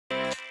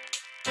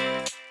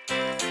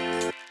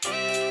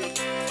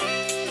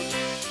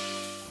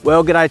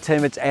Well, g'day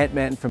team, it's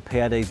Manton from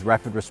PRD's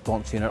Rapid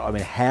Response Unit. I'm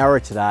in Howrah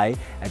today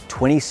at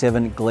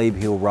 27 Glebe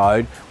Hill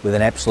Road with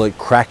an absolute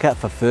cracker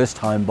for first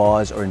home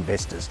buyers or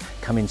investors.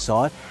 Come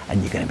inside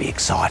and you're going to be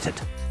excited.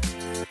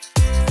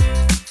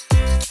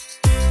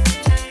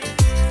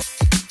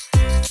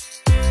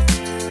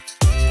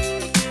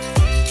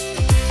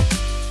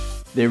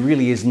 There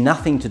really is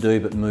nothing to do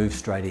but move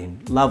straight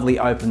in. Lovely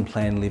open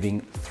plan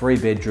living, 3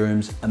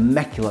 bedrooms,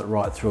 immaculate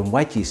right through, and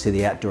wait till you see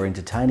the outdoor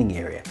entertaining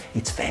area.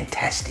 It's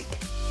fantastic.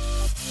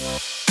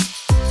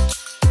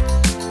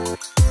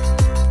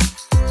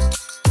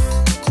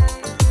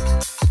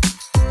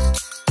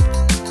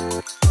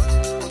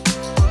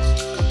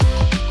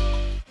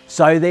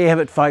 So there you have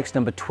it folks,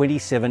 number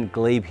 27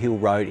 Glebe Hill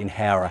Road in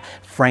Howrah.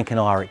 Frank and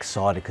I are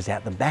excited because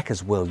out the back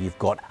as well you've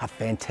got a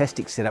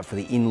fantastic setup for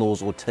the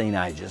in-laws or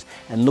teenagers.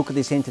 And look at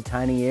this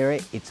entertaining area,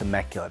 it's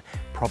immaculate.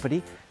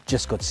 Property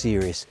just got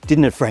serious,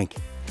 didn't it Frank?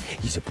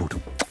 He's a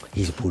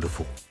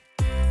beautiful.